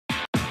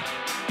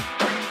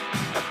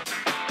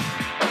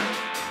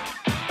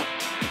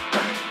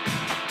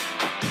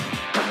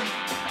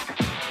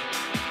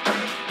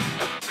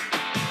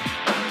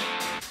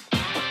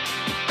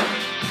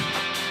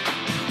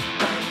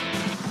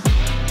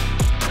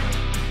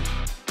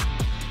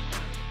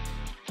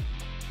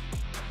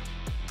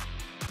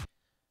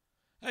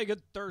Hey,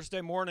 good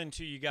Thursday morning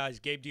to you guys.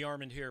 Gabe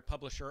DeArmond here,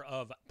 publisher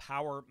of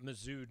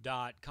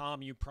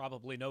PowerMizzou.com. You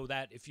probably know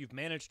that. If you've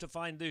managed to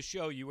find this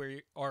show, you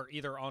are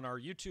either on our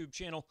YouTube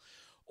channel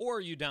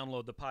or you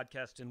download the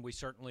podcast, and we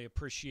certainly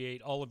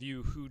appreciate all of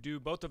you who do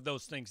both of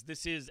those things.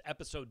 This is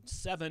episode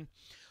 7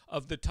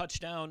 of the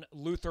Touchdown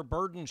Luther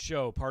Burden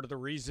Show. Part of the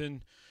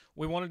reason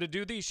we wanted to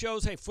do these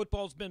shows, hey,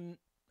 football's been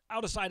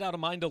out of sight, out of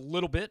mind a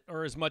little bit,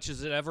 or as much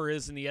as it ever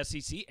is in the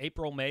SEC.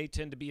 April, May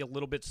tend to be a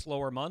little bit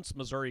slower months.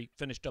 Missouri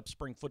finished up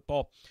spring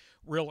football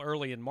real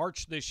early in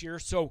March this year.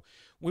 So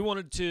we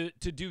wanted to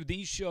do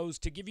these shows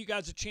to give you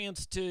guys a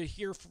chance to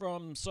hear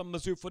from some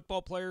Mizzou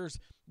football players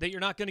that you're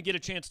not going to get a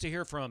chance to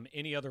hear from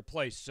any other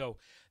place. So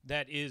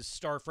that is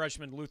star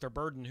freshman Luther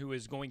Burden, who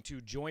is going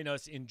to join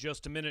us in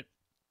just a minute.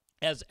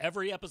 As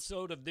every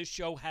episode of this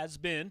show has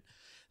been,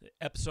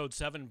 Episode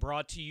 7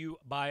 brought to you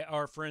by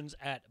our friends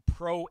at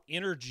Pro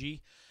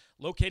Energy.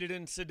 Located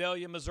in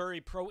Sedalia, Missouri,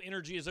 Pro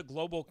Energy is a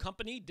global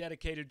company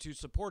dedicated to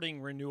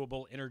supporting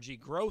renewable energy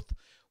growth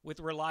with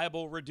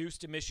reliable,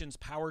 reduced emissions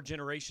power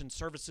generation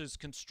services,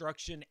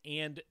 construction,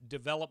 and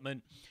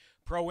development.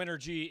 Pro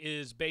Energy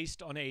is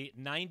based on a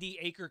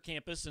 90-acre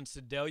campus in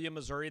Sedalia,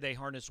 Missouri. They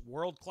harness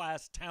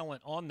world-class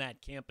talent on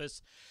that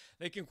campus.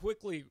 They can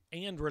quickly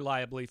and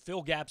reliably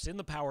fill gaps in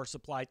the power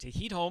supply to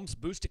heat homes,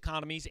 boost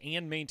economies,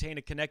 and maintain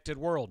a connected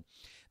world.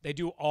 They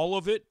do all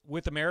of it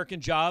with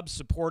American jobs,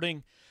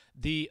 supporting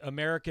the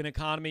American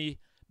economy.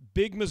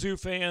 Big Mizzou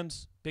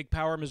fans, big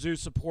Power Mizzou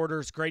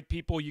supporters, great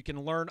people. You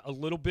can learn a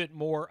little bit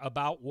more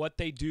about what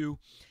they do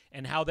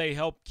and how they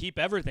help keep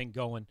everything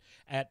going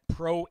at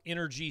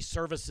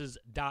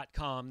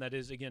proenergyservices.com. That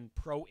is, again,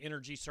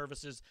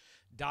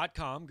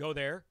 proenergyservices.com. Go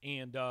there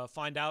and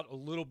find out a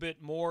little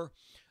bit more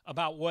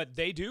about what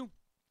they do.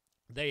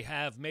 They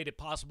have made it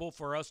possible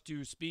for us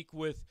to speak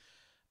with,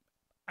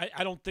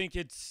 I don't think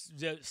it's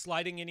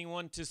slighting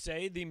anyone to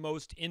say, the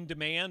most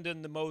in-demand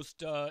and the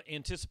most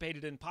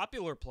anticipated and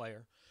popular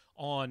player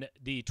on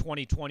the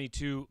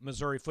 2022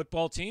 Missouri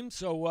football team.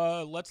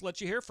 So let's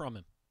let you hear from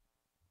him.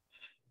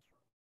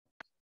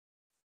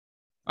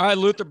 All right,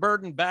 Luther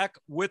Burden back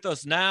with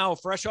us now,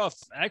 fresh off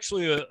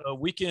actually a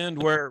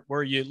weekend where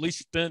you at least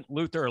spent,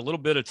 Luther, a little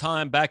bit of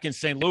time back in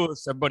St.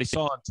 Louis. Everybody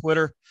saw on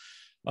Twitter,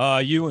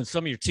 you and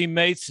some of your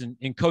teammates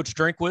and Coach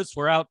Drinkwitz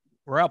were out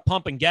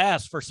pumping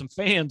gas for some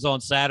fans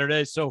on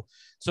Saturday. So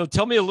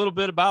tell me a little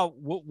bit about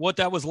what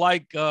that was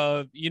like,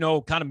 kind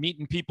of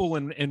meeting people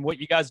and what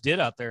you guys did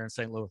out there in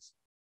St. Louis.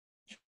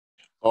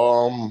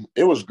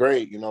 It was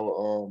great.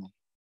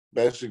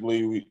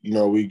 Basically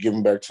we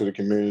giving back to the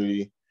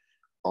community.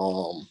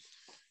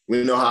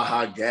 We know how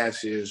high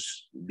gas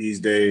is these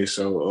days.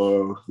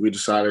 So, we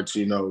decided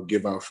to,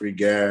 give out free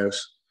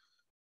gas,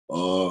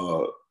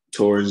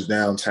 towards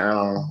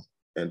downtown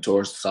and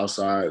towards the south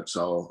side.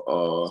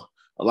 So,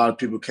 a lot of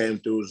people came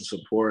through to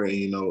support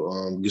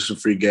and, get some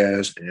free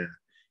gas. And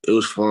it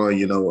was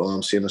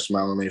fun, seeing a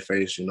smile on their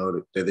face,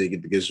 that they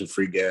get to get some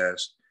free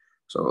gas.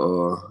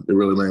 So it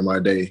really made my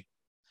day.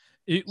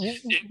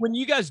 When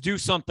you guys do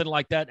something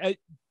like that,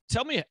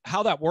 tell me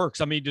how that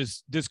works. I mean,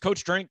 does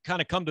Coach Drink kind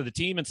of come to the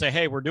team and say,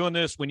 hey, we're doing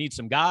this, we need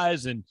some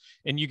guys, and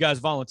you guys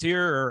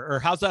volunteer, or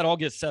how's that all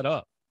get set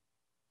up?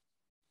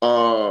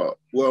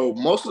 Well,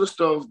 most of the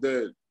stuff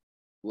that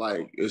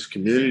is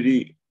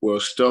community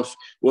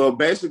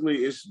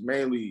basically it's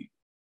mainly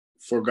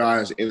for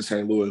guys in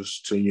St.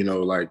 Louis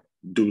to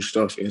do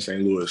stuff in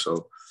St. Louis.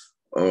 So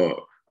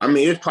I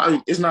mean,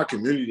 it's not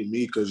community to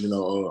me because I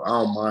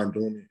don't mind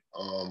doing it,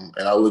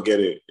 and I look at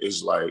it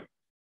as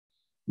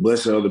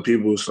blessing other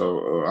people,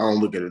 so I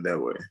don't look at it that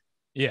way.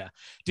 Yeah.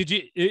 Did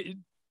you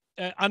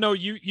I know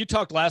you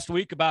talked last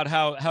week about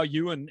how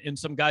you and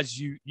some guys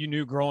you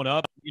knew growing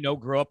up,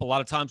 grew up a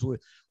lot of times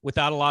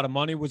without a lot of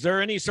money. Was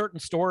there any certain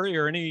story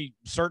or any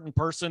certain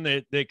person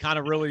that kind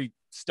of really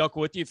stuck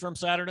with you from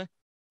Saturday?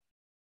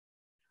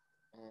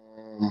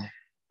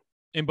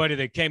 Anybody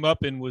that came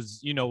up and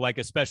was,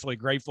 especially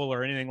grateful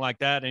or anything like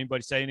that?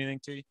 Anybody say anything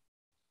to you?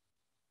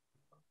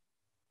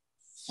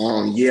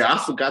 Yeah, I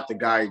forgot the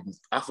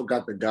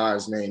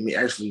guy's name. He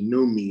actually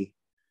knew me.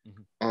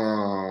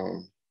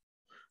 Mm-hmm.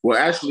 Well,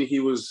 actually,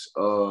 he was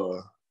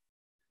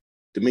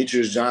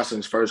Demetrius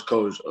Johnson's first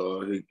coach.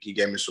 He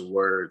gave me some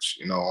words,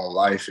 on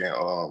life and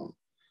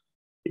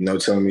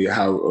telling me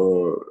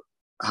how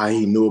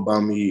he knew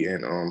about me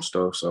and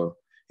stuff. So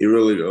he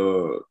really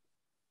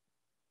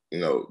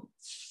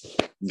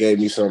gave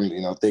me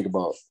something think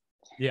about.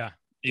 Yeah.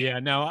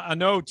 Now I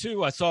know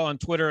too. I saw on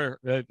Twitter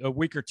a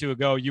week or two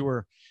ago you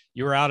were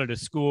out at a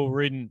school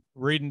reading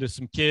to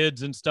some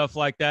kids and stuff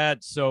like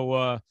that.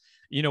 So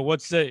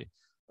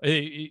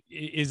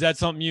is that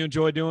something you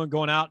enjoy doing,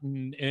 going out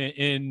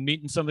and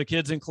meeting some of the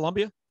kids in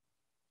Columbia?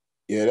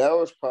 Yeah, that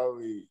was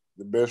probably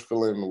the best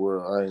feeling in the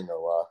world. I ain't gonna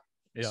lie.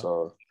 Yeah.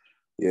 So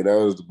yeah, that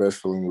was the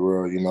best feeling in the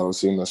world.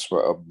 Seeing a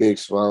big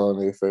smile on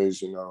their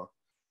face.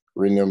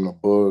 Reading them the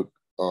book,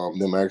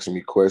 them asking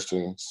me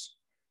questions,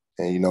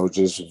 and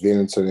just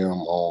venting to them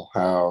on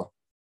how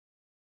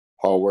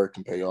hard work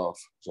can pay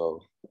off.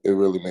 So it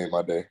really made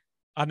my day.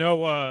 I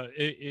know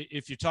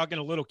if you're talking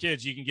to little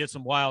kids, you can get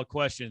some wild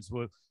questions.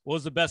 What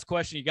was the best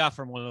question you got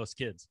from one of those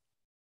kids?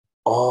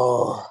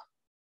 Oh,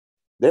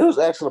 there was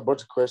actually a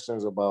bunch of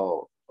questions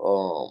about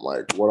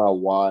like what I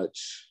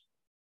watch,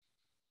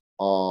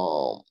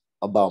 um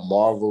about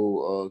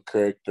Marvel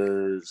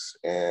characters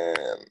and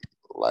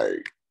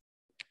like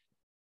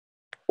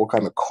what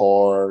kind of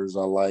cars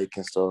I like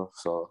and stuff.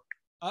 So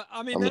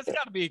I mean, I mean, that's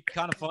got to be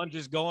kind of fun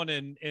just going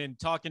and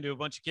talking to a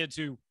bunch of kids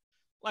who,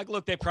 like,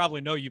 look, they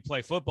probably know you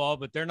play football,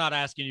 but they're not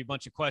asking you a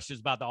bunch of questions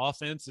about the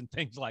offense and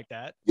things like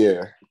that.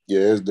 yeah,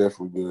 it's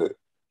definitely good.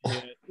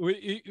 Yeah.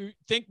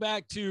 Think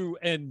back to,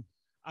 and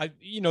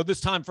this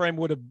time frame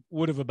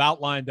would have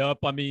about lined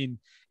up. I mean,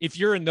 if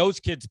you're in those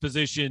kids'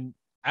 position,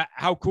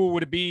 how cool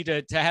would it be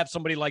to have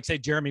somebody like, say,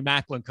 Jeremy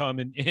Maclin come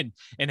and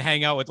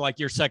hang out with like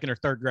your second or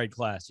third grade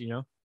class,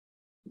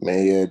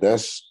 Man, yeah,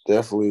 that's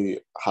definitely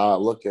how I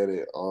look at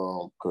it.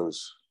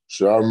 Because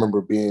sure, I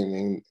remember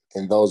being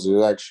in those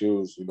exact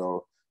shoes, and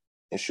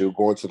she was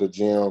going to the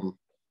gym,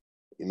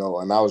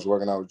 and I was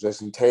working out with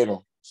Jason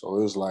Tatum. So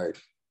it was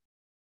like,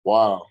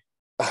 wow,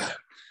 I'm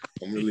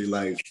really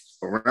like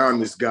around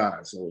this guy.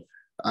 So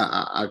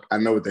I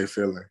know what they're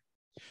feeling.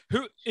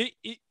 Who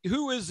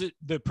is it,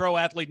 the pro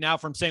athlete now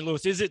from St.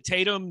 Louis? Is it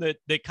Tatum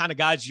that kind of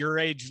guys your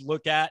age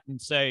look at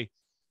and say,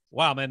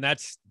 wow, man,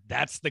 that's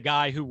the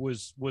guy who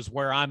was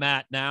where I'm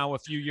at now a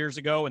few years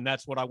ago, and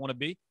that's what I want to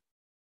be?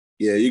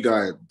 Yeah, you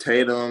got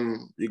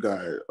Tatum, you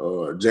got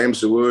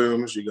Jameson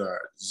Williams, you got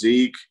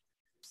Zeke,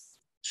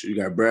 you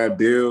got Brad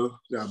Beal,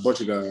 you got a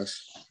bunch of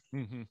guys.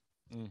 Mm-hmm.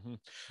 Mm-hmm.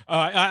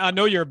 I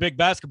know you're a big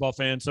basketball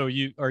fan, so are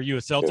you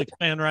a Celtics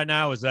fan right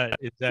now? Is that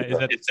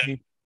the team?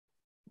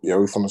 Yeah,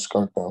 we're from the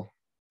Skunk Town.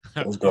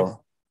 Let's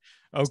go.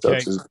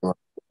 Okay.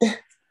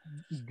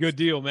 Good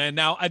deal, man.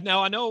 Now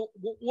I know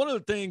one of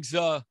the things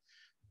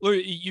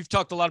you've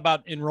talked a lot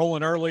about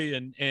enrolling early,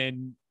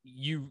 and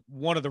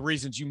one of the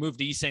reasons you moved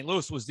to East St.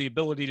 Louis was the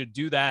ability to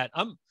do that.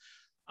 I'm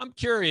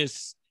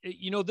curious.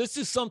 This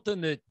is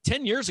something that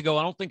 10 years ago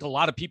I don't think a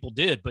lot of people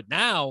did, but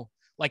now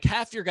like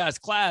half your guys'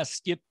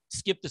 class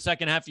skip the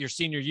second half of your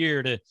senior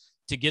year to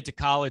get to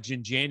college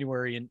in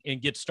January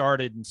and get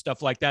started and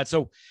stuff like that.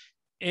 So,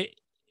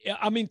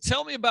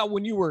 tell me about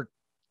when you were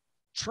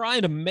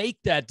trying to make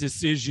that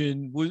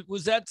decision.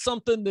 Was that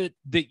something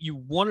that you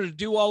wanted to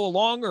do all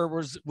along, or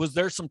was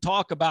there some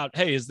talk about,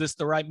 hey, is this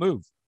the right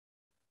move?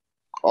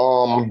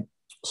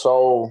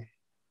 So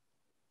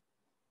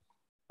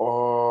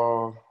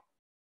I'm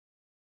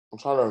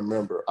trying to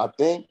remember. I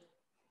think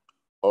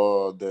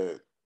that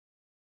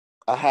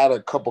I had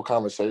a couple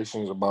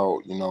conversations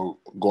about,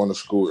 going to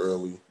school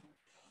early.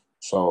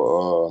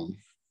 So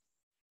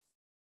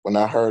when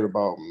I heard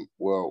about,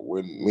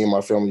 when me and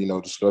my family,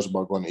 discussed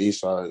about going to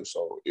East Side,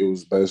 so it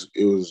was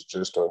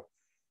just we're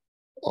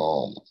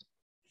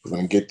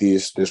gonna get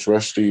this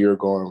rest of the year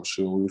going.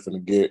 Sure, we're gonna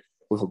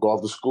go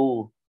off to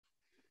school,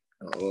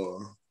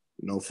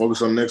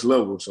 focus on the next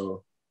level.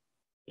 So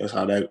that's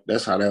how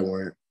that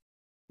went.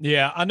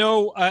 Yeah, I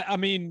know. I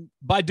mean,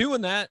 by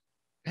doing that,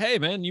 hey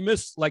man, you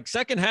missed like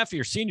second half of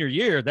your senior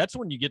year. That's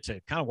when you get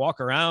to kind of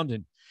walk around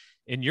and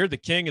you're the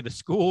king of the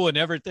school and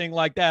everything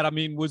like that. I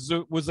mean, was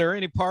there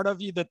any part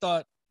of you that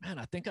thought, man,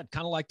 I think I'd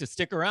kind of like to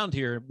stick around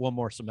here one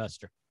more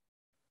semester?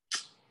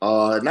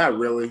 Not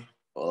really,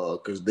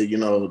 because they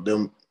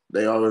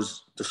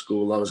always, the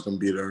school always gonna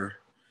be there.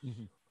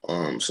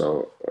 Mm-hmm.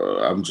 So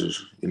I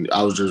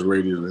was just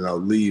ready to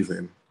leave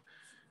and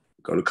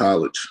go to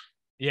college.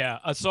 Yeah,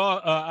 I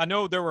saw. I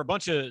know there were a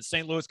bunch of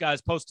St. Louis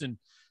guys posting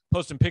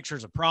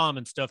pictures of prom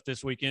and stuff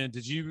this weekend.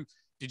 Did you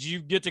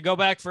get to go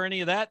back for any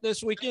of that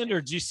this weekend,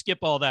 or did you skip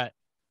all that?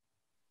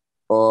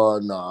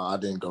 No, I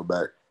didn't go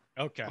back.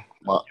 Okay,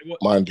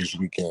 mine this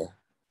weekend.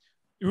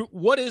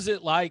 What is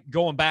it like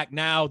going back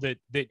now that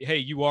hey,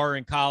 you are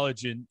in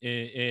college and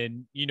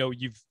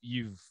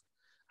you've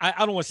I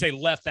don't want to say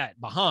left that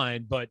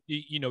behind, but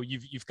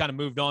you've kind of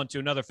moved on to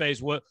another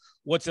phase.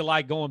 What's it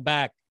like going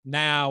back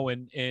now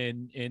and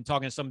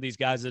talking to some of these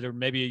guys that are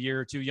maybe a year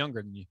or two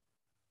younger than you?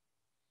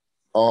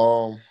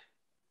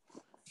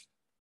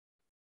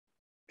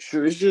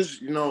 Sure, it's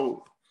just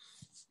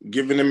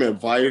giving them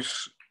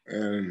advice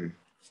and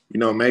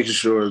making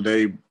sure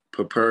they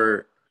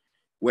prepared,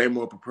 way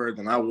more prepared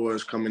than I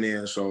was coming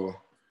in. So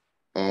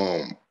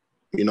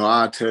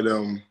I tell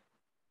them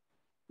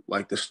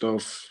like the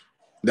stuff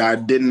that I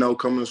didn't know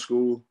coming to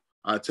school.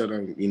 I tell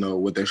them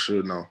what they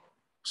should know.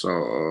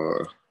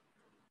 So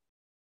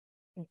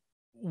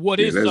what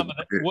is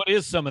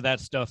some of that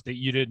stuff that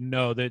you didn't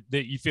know that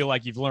you feel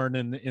like you've learned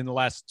in the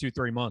last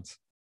 2-3 months?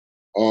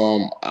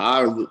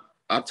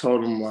 I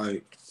told them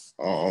like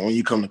when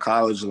you come to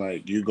college,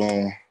 like you're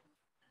gonna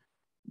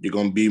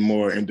be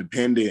more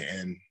independent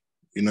and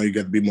you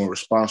got to be more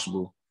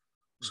responsible.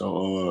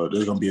 So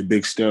there's gonna be a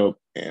big step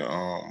in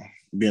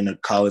being a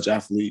college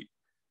athlete,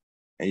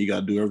 and you got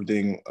to do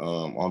everything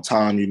on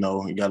time. You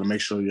got to make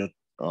sure your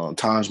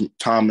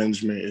time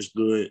management is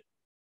good.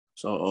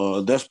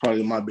 So that's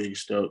probably my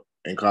biggest step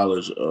in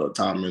college,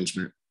 time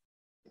management.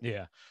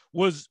 Yeah.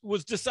 Was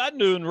deciding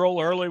to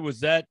enroll early,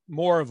 was that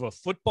more of a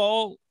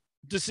football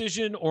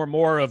decision or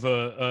more of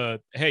a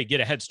hey, get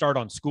a head start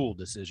on school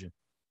decision?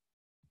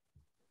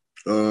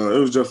 It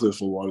was definitely a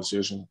football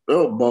decision.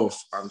 Both,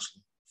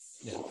 honestly.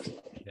 Yeah.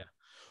 Yeah.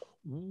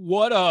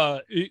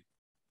 What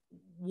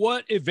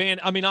what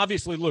advantage? I mean,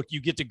 obviously, look, you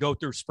get to go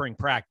through spring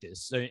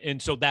practice, and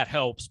so that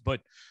helps.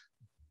 But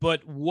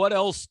what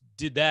else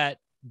does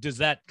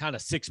that kind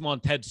of 6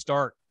 month head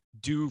start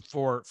do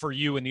for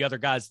you and the other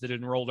guys that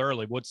enrolled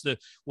early? What's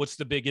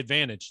the big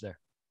advantage there?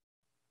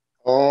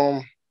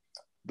 Um,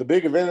 the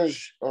big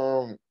advantage,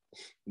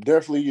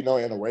 definitely, in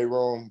the weight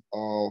room,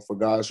 for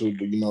guys who,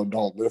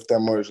 don't lift that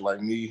much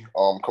like me.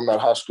 Coming out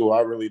of high school,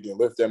 I really didn't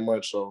lift that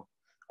much. So,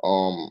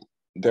 um,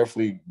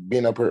 definitely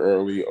being up here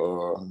early,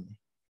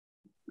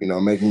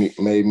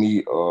 made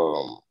me,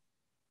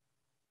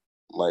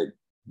 like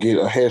get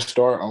a head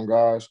start on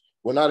guys.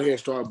 Well, not a head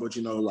start, but,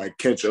 like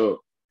catch up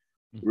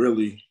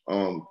really.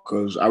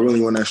 Cause I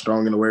really wasn't that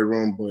strong in the weight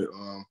room, but,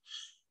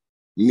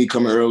 me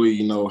coming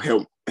early,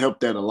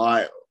 helped that a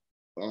lot.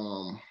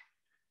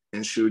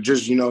 And shoot,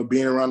 just,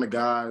 being around the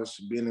guys,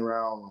 being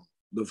around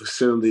the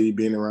facility,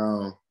 being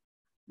around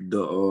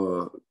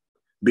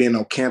being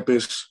on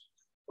campus,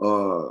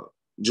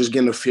 just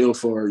getting a feel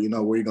for, where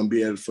you're going to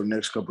be at for the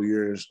next couple of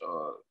years,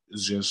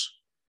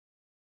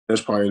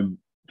 that's probably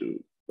the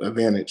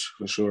advantage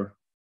for sure.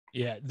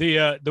 Yeah.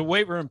 The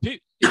weight room,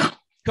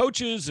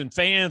 coaches and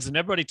fans and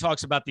everybody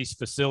talks about these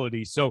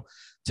facilities. So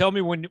tell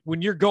me when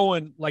you're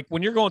going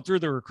through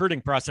the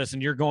recruiting process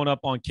and you're going up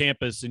on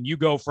campus and you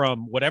go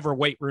from whatever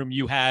weight room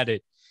you had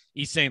at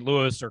East St.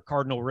 Louis or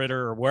Cardinal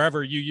Ritter or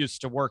wherever you used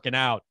to working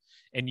out,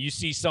 and you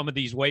see some of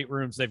these weight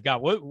rooms they've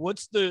got,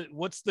 what's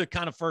the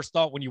kind of first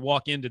thought when you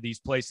walk into these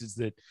places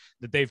that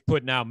they've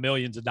put now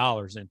millions of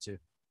dollars into?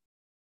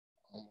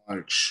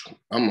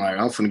 I'm like,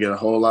 I'm finna get a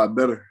whole lot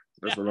better.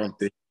 That's what I'm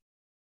thinking.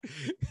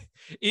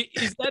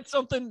 Is that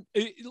something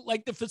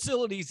like the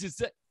facilities?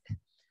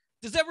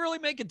 Does that really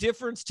make a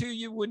difference to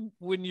you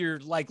when you're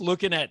like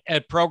looking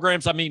at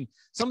programs? I mean,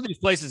 some of these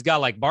places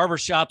got like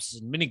barbershops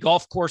and mini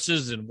golf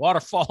courses and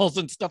waterfalls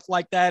and stuff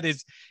like that.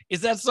 Is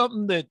that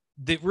something that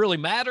really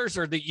matters,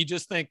 or that you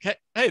just think,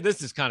 hey,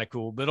 this is kind of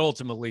cool, but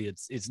ultimately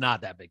it's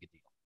not that big a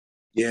deal?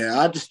 Yeah,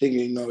 I just think,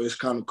 it's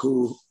kind of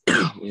cool.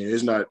 Yeah,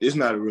 it's not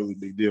a really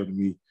big deal to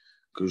me,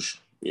 because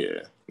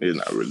it's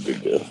not a really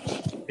big deal.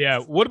 Yeah.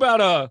 What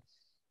about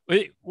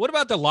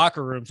the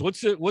locker rooms? What's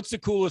the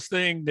coolest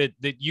thing that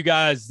you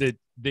guys that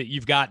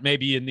you've got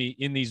maybe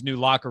in these new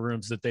locker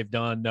rooms that they've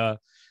done,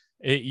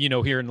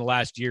 here in the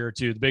last year or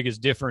two? The biggest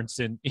difference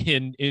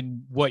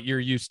in what you're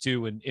used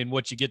to and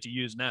what you get to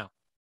use now.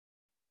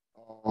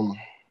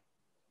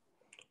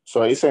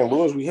 So in St.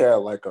 Louis, we had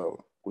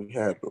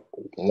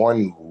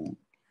one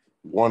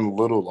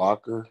little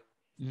locker,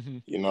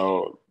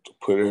 to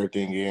put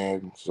everything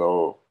in.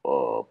 So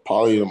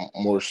probably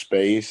more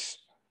space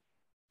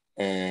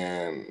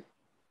and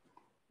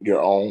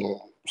your own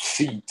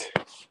seat,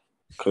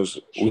 because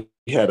we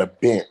had a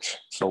bench.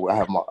 So I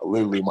have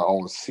literally my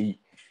own seat,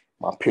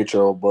 my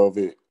picture above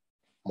it,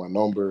 my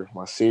number,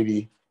 my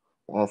city,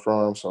 where I'm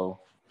from. So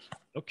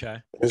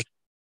okay, it's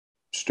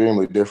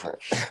extremely different.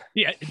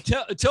 Yeah,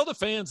 tell the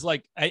fans,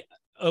 like,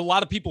 a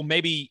lot of people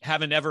maybe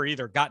haven't ever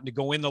either gotten to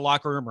go in the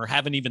locker room or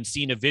haven't even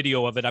seen a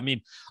video of it. I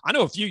mean, I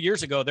know a few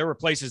years ago there were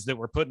places that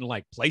were putting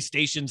like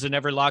PlayStations in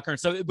every locker and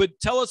stuff. But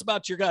tell us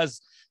about your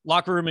guys'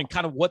 locker room and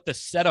kind of what the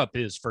setup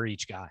is for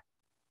each guy.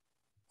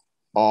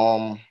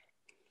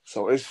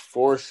 So it's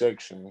 4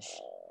 sections.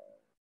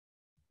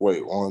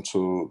 Wait, 1,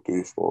 2,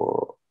 3,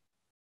 4.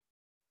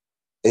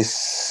 It's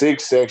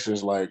 6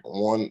 sections, like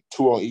 1,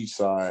 2 on each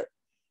side.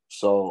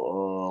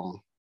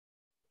 So,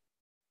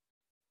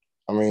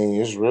 I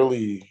mean, it's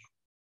really,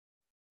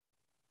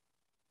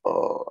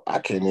 I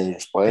can't even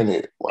explain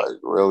it, like,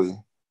 really.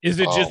 Is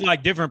it just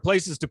like different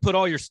places to put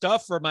all your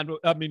stuff? Or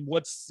I mean,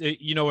 what's,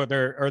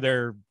 are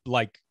there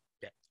like,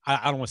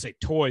 I don't want to say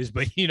toys,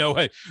 but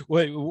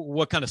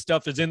what kind of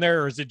stuff is in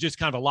there? Or is it just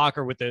kind of a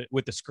locker with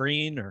the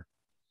screen? Or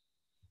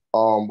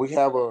we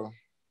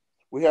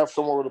have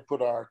somewhere to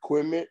put our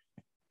equipment,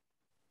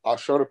 our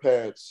shoulder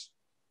pads.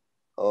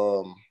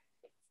 So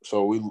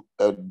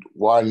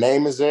where our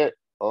name is at,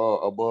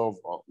 above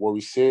where we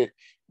sit,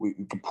 we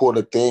can pull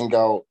the thing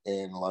out,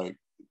 and like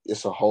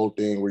it's a whole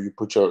thing where you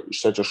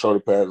set your shoulder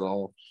pads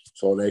on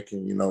so they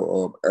can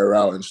air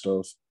out and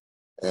stuff.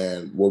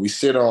 And where we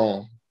sit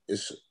on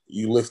is,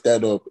 you lift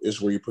that up, is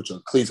where you put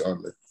your cleats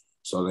under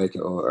so they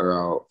can air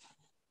out.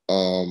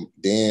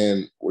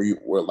 Then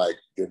where like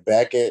your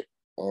back at,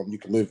 you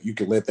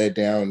can let that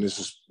down.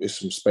 It's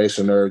some space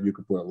in there. You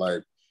can put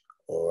like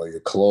your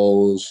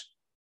clothes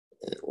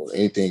or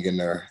anything in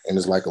there, and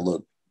it's like a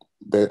little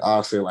bit,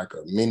 I'll say like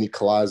a mini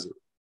closet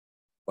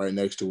right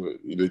next to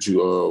it that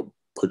you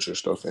put your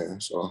stuff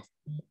in. So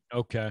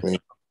okay, I mean,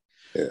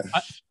 yeah,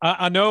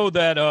 I know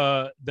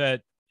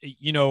that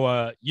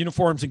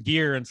uniforms and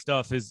gear and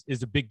stuff is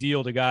a big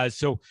deal to guys.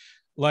 So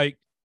like,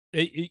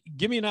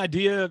 Give me an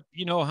idea,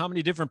 how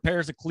many different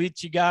pairs of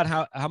cleats you got,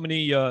 how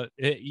many,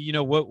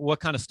 what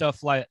kind of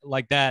stuff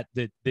like that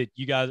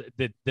you guys,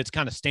 that's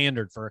kind of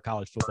standard for a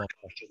college football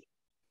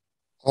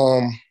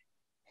player.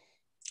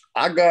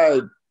 I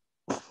got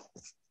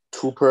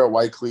 2 pair of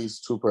white cleats,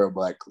 2 pair of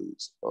black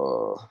cleats.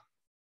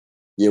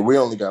 Yeah, we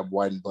only got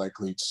white and black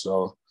cleats,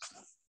 so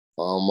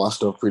my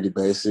stuff pretty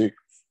basic.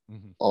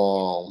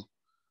 Mm-hmm.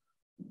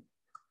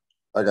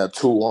 I got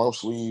 2 arm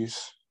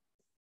sleeves,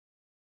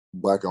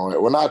 black and white.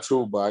 Well, not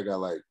 2, but I got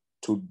like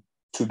two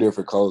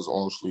different colors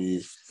arm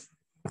sleeve.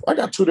 I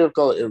got 2 different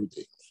color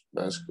everything.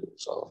 That's good.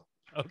 So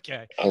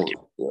okay,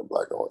 yeah,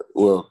 black and white.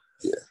 Well,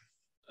 yeah.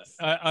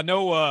 I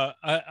know.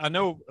 I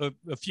know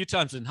a few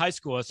times in high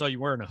school, I saw you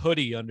wearing a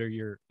hoodie under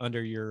your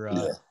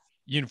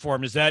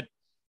uniform. Is that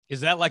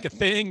like a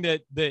thing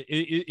that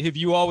have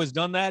you always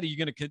done that? Are you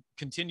going to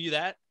continue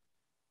that?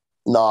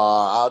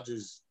 Nah,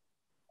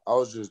 I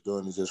was just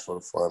doing it just for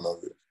the fun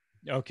of it.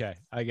 Okay,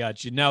 I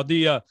got you. Now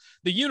the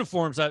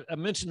uniforms, I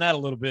mentioned that a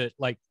little bit.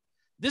 Like,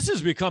 this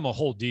has become a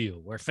whole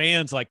deal where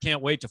fans like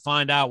can't wait to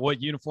find out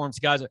what uniforms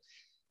guys are.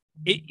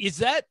 Is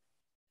that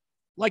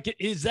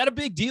a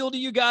big deal to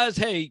you guys?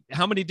 Hey,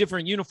 how many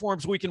different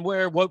uniforms we can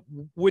wear?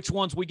 Which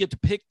ones we get to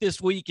pick this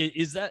week?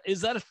 Is that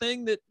a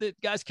thing that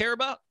guys care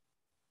about?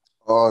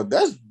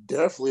 That's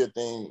definitely a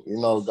thing.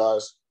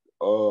 Guys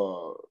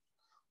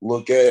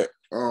look at.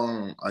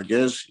 I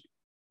guess.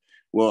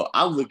 Well,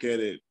 I look at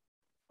it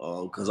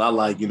because I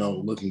like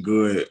looking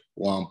good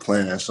while I'm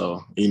playing.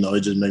 So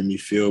it just made me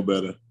feel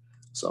better.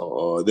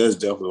 So that's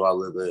definitely why I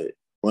look at it.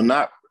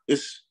 Well,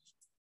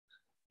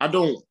 I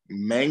don't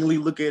mainly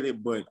look at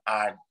it, but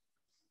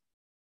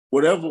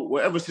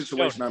whatever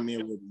situation I'm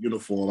in with the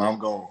uniform, I'm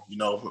going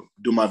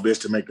do my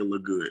best to make it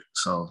look good.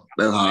 So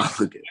that's how I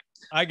look at it.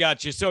 I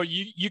got you. So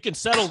you can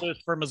settle this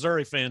for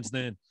Missouri fans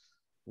then.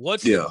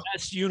 What's the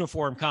best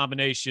uniform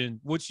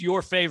combination? What's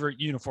your favorite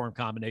uniform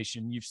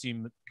combination you've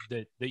seen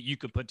that you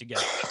could put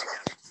together?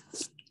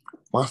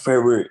 My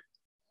favorite,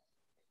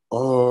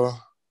 I'm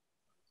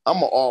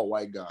an all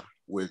white guy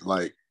with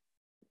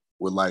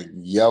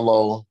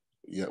yellow,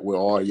 with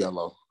all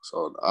yellow.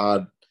 So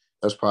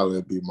that's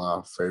probably be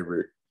my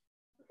favorite.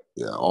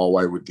 Yeah, all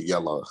white with the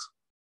yellows.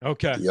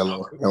 Okay. The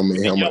yellow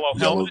helmet,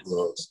 yellow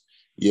gloves.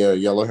 Yeah,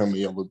 yellow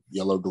helmet,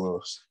 yellow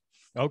gloves.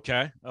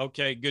 Okay,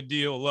 good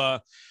deal.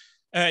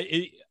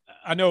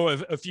 I know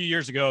a few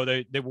years ago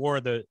they wore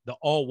the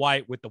all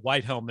white with the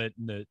white helmet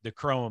and the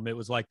chrome. It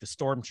was like the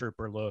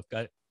stormtrooper look.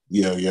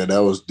 Yeah,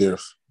 that was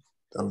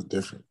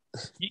different.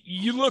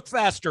 You look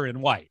faster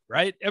in white,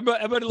 right?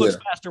 Everybody looks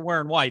faster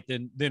wearing white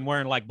than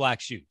wearing like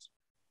black shoes.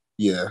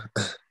 Yeah.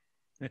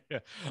 All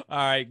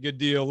right, good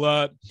deal.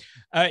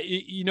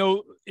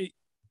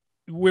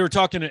 We were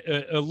talking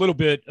a little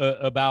bit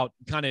about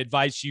kind of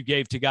advice you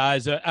gave to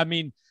guys.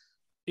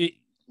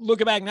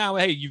 Looking back now,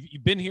 hey,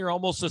 you've been here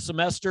almost a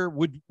semester.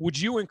 Would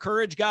you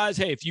encourage guys,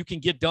 hey, if you can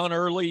get done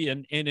early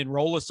and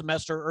enroll a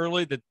semester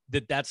early,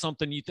 that's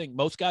something you think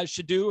most guys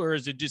should do, or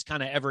is it just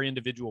kind of every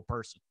individual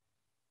person?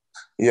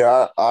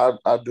 Yeah,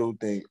 I do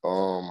think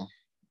going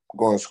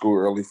to school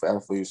early for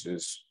athletes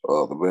is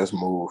the best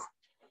move.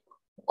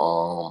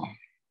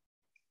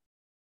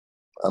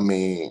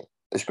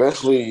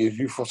 Especially if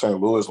you're from St.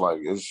 Louis,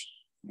 you're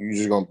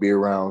just gonna be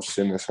around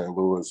sitting in St.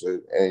 Louis.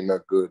 It ain't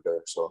that good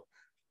there. So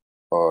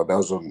that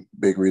was a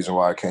big reason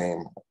why I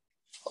came.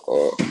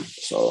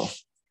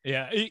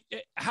 Yeah,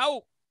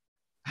 how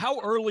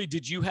early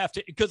did you have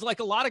to? Because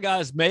like a lot of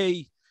guys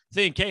may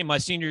think, hey, my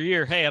senior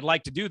year, hey, I'd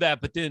like to do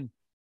that, but then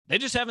they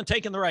just haven't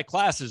taken the right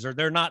classes or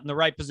they're not in the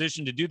right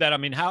position to do that. I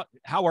mean, how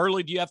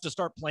early do you have to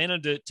start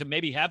planning to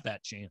maybe have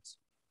that chance?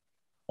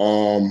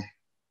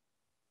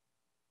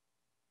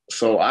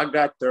 So I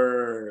got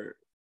there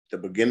the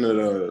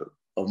beginning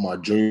of my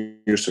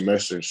junior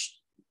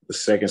semesters, the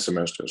second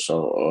semester.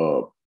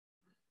 So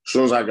as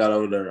soon as I got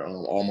over there,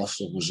 all my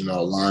stuff was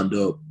lined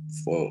up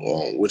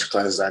for which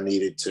classes I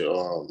needed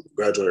to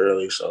graduate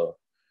early. So,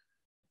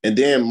 and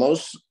then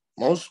most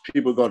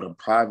people go to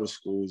private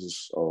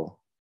schools. So,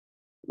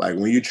 like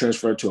when you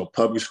transfer to a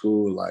public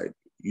school, like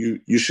you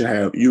should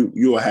have you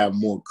will have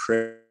more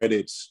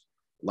credits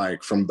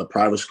like from the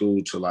private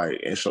school to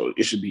and so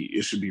it should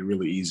be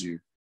really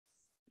easier.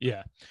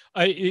 Yeah.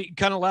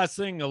 Kind of last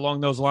thing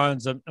along those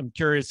lines, I'm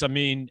curious. I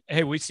mean,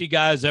 hey, we see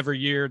guys every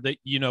year that,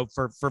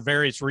 for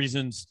various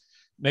reasons,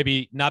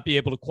 maybe not be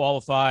able to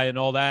qualify and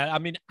all that. I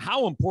mean,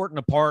 how important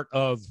a part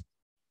of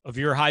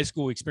your high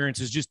school experience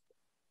is just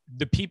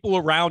the people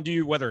around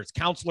you, whether it's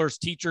counselors,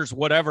 teachers,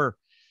 whatever,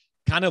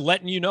 kind of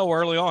letting you know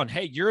early on,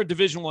 hey, you're a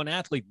Division I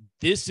athlete.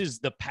 This is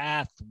the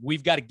path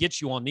we've got to get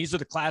you on. These are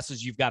the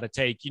classes you've got to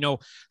take.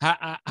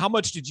 How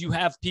much did you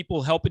have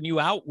people helping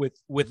you out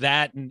with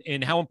that?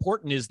 And how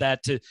important is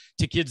that to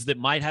kids that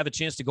might have a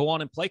chance to go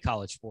on and play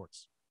college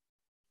sports?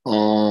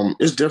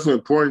 It's definitely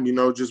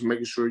important, just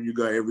making sure you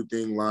got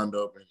everything lined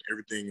up and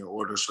everything in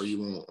order so you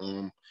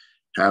won't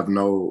have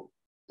no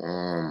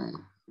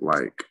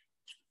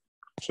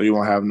so you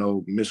won't have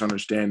no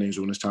misunderstandings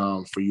when it's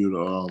time for you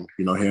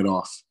to head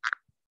off.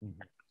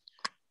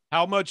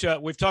 How much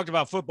we've talked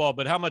about football,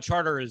 but how much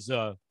harder is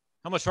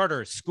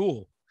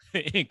school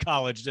in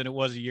college than it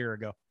was a year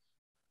ago?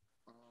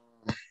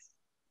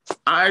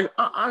 I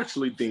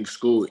actually think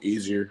school is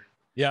easier.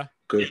 Yeah,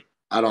 because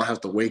I don't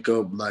have to wake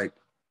up like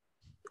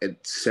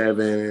at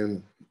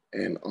 7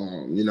 and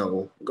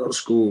go to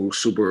school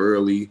super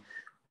early.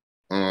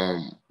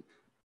 And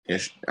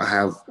I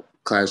have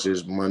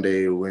classes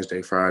Monday,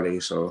 Wednesday, Friday,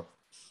 so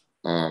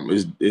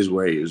is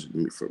way is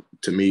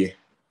to me.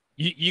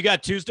 You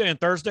got Tuesday and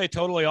Thursday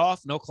totally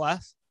off, no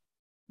class?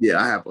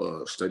 Yeah, I have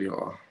a study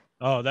hall.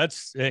 Oh,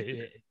 that's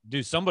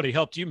dude. Somebody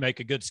helped you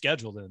make a good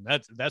schedule. Then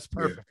that's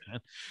perfect, yeah.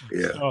 man.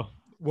 Yeah. So,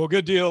 well,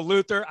 good deal,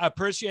 Luther. I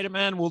appreciate it,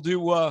 man. We'll do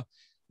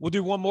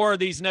one more of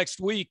these next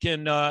week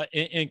and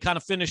kind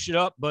of finish it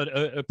up. But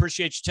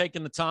appreciate you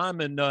taking the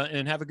time and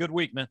have a good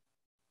week, man.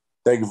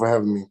 Thank you for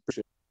having me. Appreciate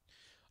it.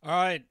 All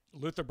right,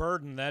 Luther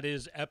Burden. That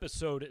is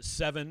episode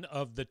 7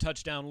 of the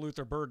Touchdown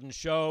Luther Burden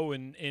Show,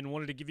 and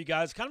wanted to give you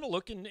guys kind of a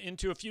look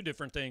into a few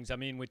different things. I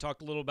mean, we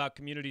talked a little about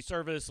community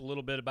service, a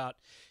little bit about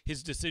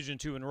his decision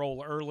to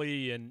enroll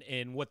early,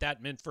 and what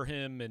that meant for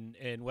him,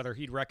 and whether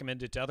he'd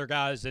recommend it to other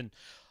guys, and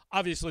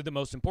obviously the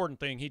most important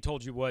thing, he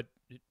told you what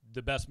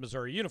the best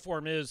Missouri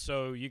uniform is,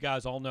 so you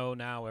guys all know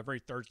now every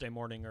Thursday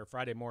morning or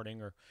Friday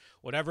morning or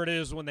whatever it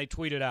is when they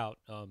tweet it out,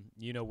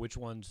 you know which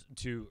ones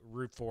to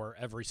root for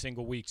every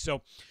single week.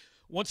 So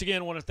once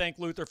again, I want to thank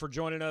Luther for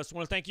joining us. I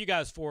want to thank you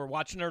guys for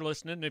watching or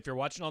listening. If you're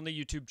watching on the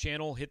YouTube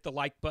channel, hit the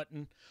like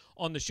button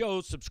on the show,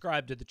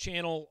 subscribe to the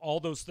channel. All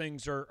those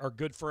things are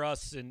good for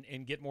us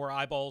and get more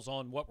eyeballs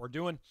on what we're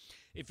doing.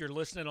 If you're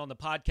listening on the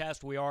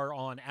podcast, we are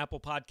on Apple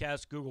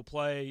Podcasts, Google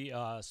Play,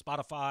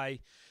 Spotify,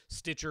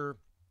 Stitcher,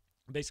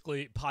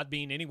 basically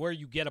Podbean. Anywhere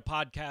you get a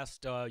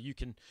podcast, you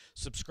can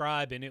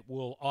subscribe and it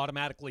will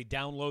automatically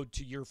download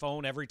to your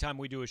phone every time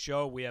we do a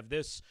show. We have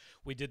this.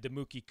 We did the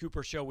Mookie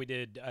Cooper show. We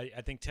did,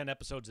 I think, 10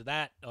 episodes of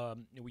that.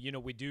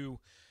 We do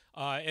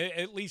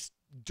at least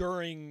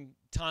during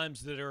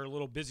times that are a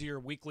little busier,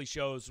 weekly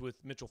shows with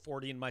Mitchell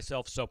Forty and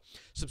myself. So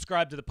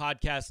subscribe to the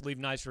podcast, leave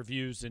nice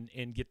reviews,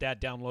 and get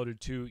that downloaded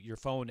to your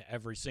phone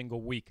every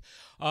single week.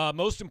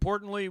 Most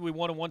importantly, we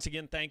want to once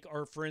again thank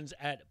our friends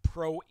at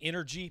Pro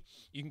Energy.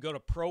 You can go to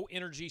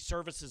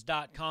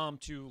proenergyservices.com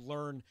to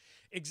learn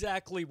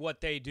exactly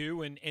what they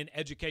do and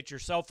educate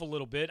yourself a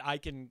little bit. I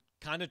can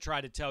kind of try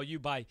to tell you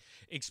by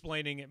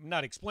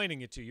not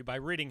explaining it to you, by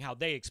reading how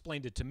they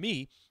explained it to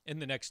me in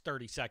the next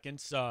 30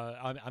 seconds.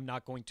 I'm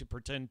not going to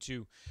pretend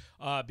to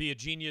be a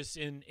genius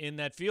in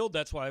that field.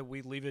 That's why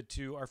we leave it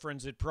to our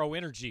friends at Pro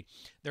Energy.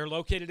 They're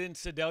located in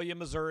Sedalia,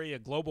 Missouri, a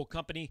global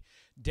company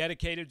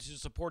dedicated to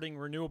supporting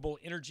renewable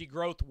energy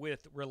growth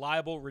with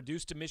reliable,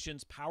 reduced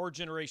emissions power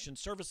generation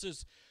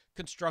services,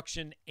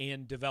 construction,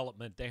 and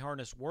development. They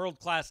harness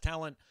world-class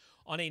talent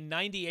on a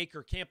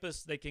 90-acre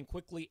campus. They can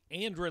quickly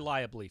and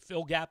reliably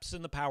fill gaps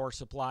in the power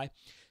supply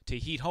to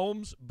heat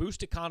homes,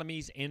 boost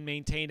economies, and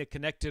maintain a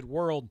connected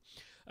world.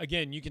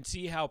 Again, you can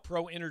see how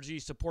Pro Energy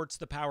supports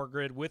the power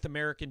grid with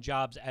American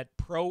jobs at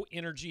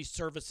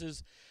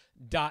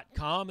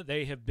proenergyservices.com.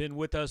 They have been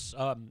with us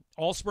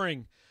all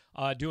spring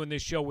doing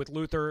this show with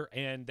Luther,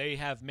 and they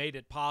have made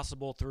it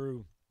possible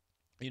through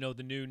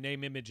the new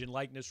name, image, and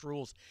likeness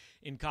rules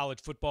in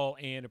college football,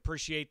 and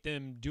appreciate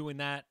them doing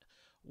that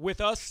with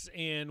us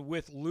and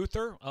with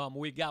Luther.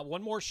 We've got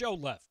one more show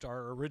left.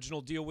 Our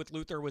original deal with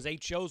Luther was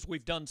 8 shows.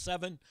 We've done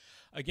 7.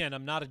 Again,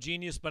 I'm not a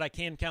genius, but I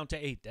can count to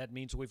 8. That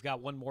means we've got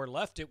one more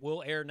left. It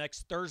will air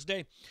next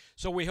Thursday.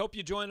 So we hope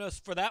you join us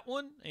for that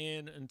one.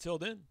 And until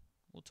then,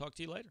 we'll talk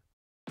to you later.